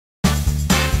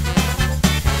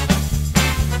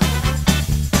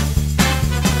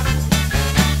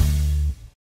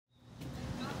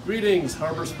Greetings,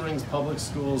 Harbor Springs Public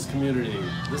Schools community.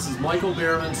 This is Michael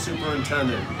Behrman,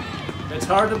 Superintendent. It's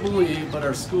hard to believe, but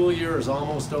our school year is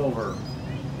almost over.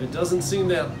 It doesn't seem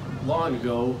that long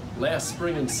ago, last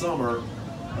spring and summer,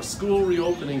 a school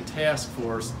reopening task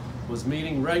force was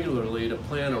meeting regularly to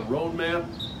plan a roadmap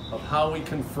of how we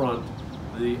confront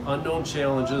the unknown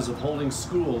challenges of holding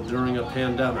school during a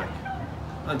pandemic.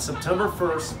 On September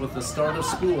 1st, with the start of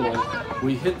school,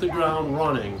 we hit the ground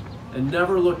running and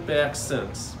never looked back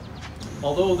since.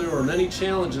 Although there were many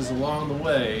challenges along the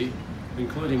way,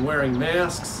 including wearing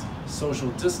masks, social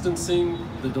distancing,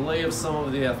 the delay of some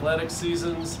of the athletic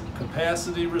seasons,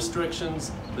 capacity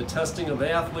restrictions, the testing of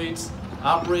athletes,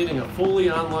 operating a fully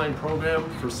online program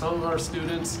for some of our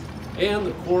students, and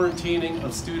the quarantining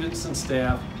of students and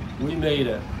staff, we made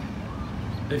it.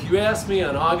 If you asked me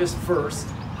on August 1st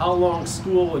how long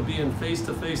school would be in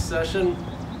face-to-face session,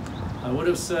 I would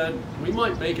have said we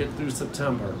might make it through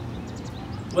September.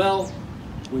 Well,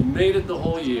 we made it the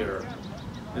whole year.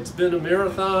 It's been a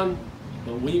marathon,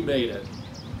 but we made it.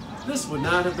 This would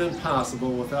not have been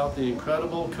possible without the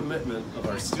incredible commitment of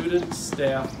our students,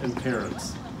 staff, and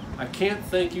parents. I can't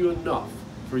thank you enough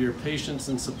for your patience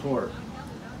and support.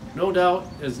 No doubt,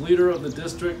 as leader of the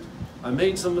district, I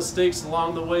made some mistakes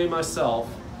along the way myself,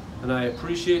 and I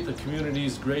appreciate the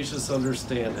community's gracious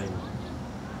understanding.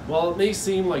 While it may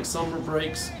seem like summer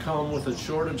breaks come with a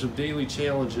shortage of daily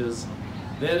challenges,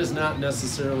 that is not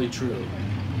necessarily true.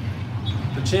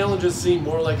 The challenges seem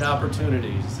more like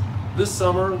opportunities. This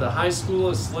summer, the high school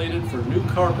is slated for new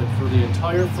carpet for the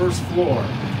entire first floor,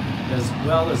 as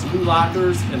well as new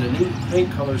lockers and a new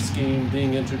paint color scheme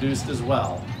being introduced as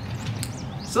well.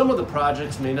 Some of the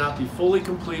projects may not be fully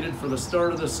completed for the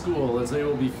start of the school as they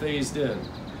will be phased in.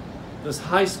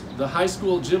 The high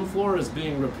school gym floor is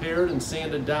being repaired and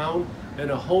sanded down,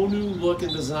 and a whole new look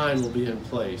and design will be in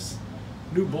place.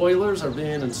 New boilers are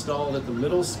being installed at the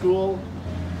middle school.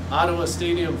 Ottawa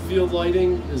Stadium field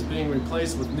lighting is being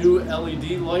replaced with new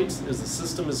LED lights as the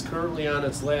system is currently on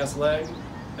its last leg.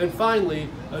 And finally,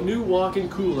 a new walk-in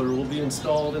cooler will be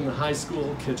installed in the high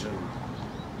school kitchen.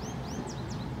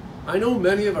 I know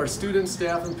many of our students,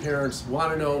 staff, and parents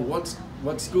want to know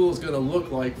what school is going to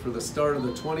look like for the start of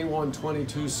the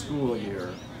 21-22 school year.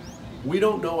 We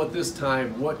don't know at this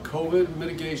time what COVID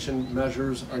mitigation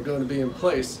measures are going to be in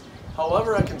place.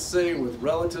 However, I can say with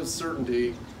relative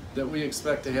certainty that we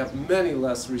expect to have many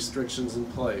less restrictions in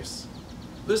place.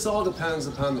 This all depends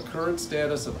upon the current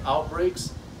status of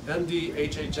outbreaks,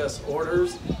 MD/HHS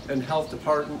orders, and health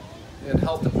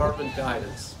department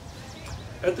guidance.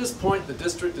 At this point, the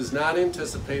district is not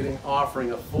anticipating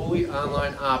offering a fully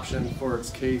online option for its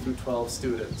K-12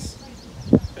 students.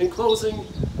 In closing,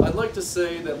 I'd like to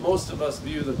say that most of us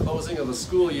view the closing of a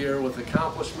school year with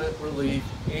accomplishment, relief,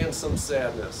 and some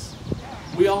sadness.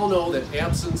 We all know that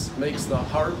absence makes the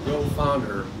heart grow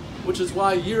fonder, which is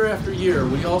why year after year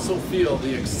we also feel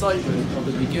the excitement of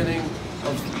the beginning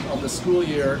of the school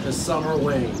year as summer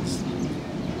wanes.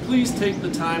 Please take the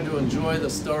time to enjoy the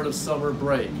start of summer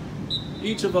break.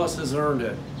 Each of us has earned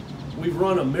it. We've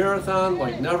run a marathon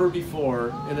like never before,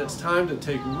 and it's time to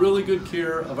take really good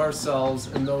care of ourselves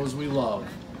and those we love.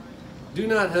 Do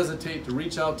not hesitate to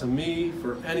reach out to me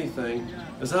for anything,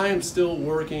 as I am still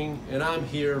working and I'm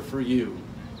here for you.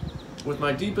 With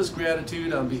my deepest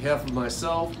gratitude on behalf of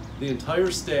myself, the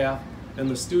entire staff, and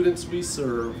the students we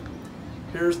serve,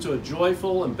 here's to a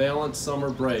joyful and balanced summer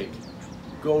break.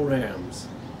 Go Rams!